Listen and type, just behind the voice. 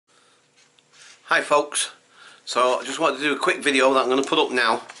Hi folks, so I just wanted to do a quick video that I'm going to put up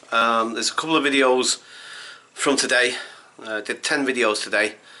now. There's a couple of videos from today. I did 10 videos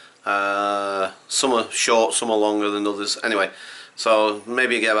today. Some are short, some are longer than others. Anyway, so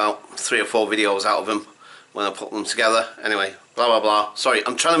maybe you get about 3 or 4 videos out of them when I put them together. Anyway, blah blah blah. Sorry,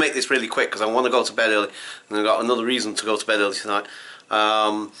 I'm trying to make this really quick because I want to go to bed early, and I've got another reason to go to bed early tonight.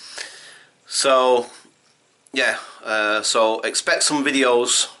 So expect some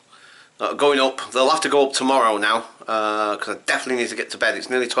videos going up. They'll have to go up tomorrow now because I definitely need to get to bed. It's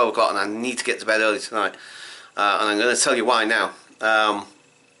nearly 12 o'clock and I need to get to bed early tonight, and I'm going to tell you why now. Like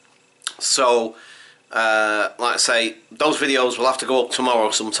I say, those videos will have to go up tomorrow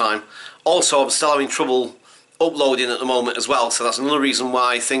sometime. Also, I'm still having trouble uploading at the moment as well, so that's another reason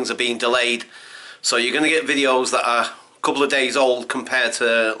why things are being delayed. So you're going to get videos that are a couple of days old compared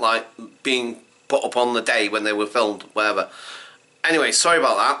to like being put up on the day when they were filmed, whatever. Anyway, sorry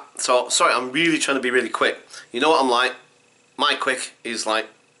about that. So, sorry, I'm really trying to be really quick. You know what I'm like? My quick is like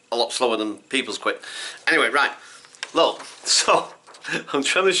a lot slower than people's quick. Anyway, right. Look, so I'm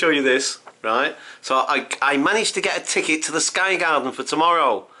trying to show you this, right? So I managed to get a ticket to the Sky Garden for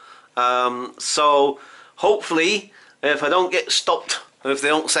tomorrow. So hopefully, if I don't get stopped, if they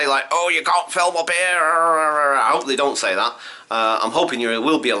don't say like, oh, you can't film up here, I hope they don't say that. I'm hoping you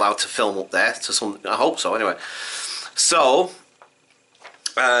will be allowed to film up there to some. I hope so. Anyway, so.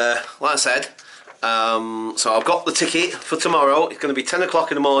 Like I said, so I've got the ticket for tomorrow. It's going to be 10 o'clock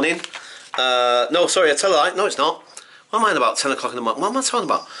in the morning. No, sorry, I tell you that. No, it's not. What am I on about? 10 o'clock in the morning. What am I talking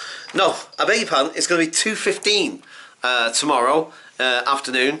about? No, I beg your pardon. It's going to be 2:15 tomorrow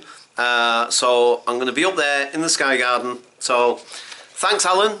afternoon. So I'm going to be up there in the Sky Garden. So thanks,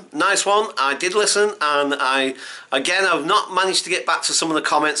 Alan. Nice one. I did listen, and I've not managed to get back to some of the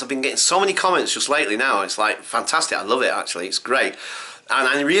comments. I've been getting so many comments just lately now. It's like fantastic. I love it, actually. It's great. And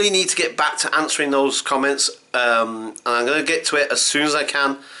I really need to get back to answering those comments, and I'm going to get to it as soon as I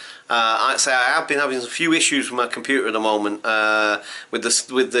can. I'd say I have been having a few issues with my computer at the moment, with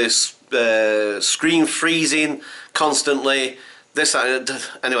this screen freezing constantly.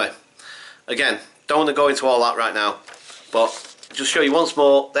 Anyway, again, don't want to go into all that right now, but just show you once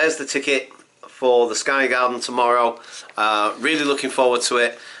more. There's the ticket for the Sky Garden tomorrow. Really looking forward to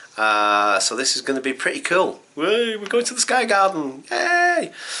it. So this is going to be pretty cool. We're going to the Sky Garden.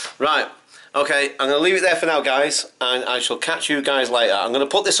 Yay! Right. Okay, I'm going to leave it there for now, guys, and I shall catch you guys later. I'm going to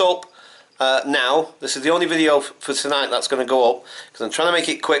put this up now. This is the only video for tonight that's going to go up because I'm trying to make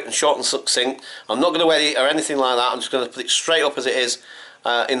it quick and short and succinct. I'm not going to edit or anything like that. I'm just going to put it straight up as it is,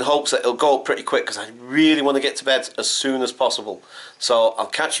 in hopes that it'll go up pretty quick because I really want to get to bed as soon as possible. So I'll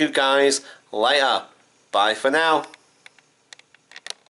catch you guys later. Bye for now.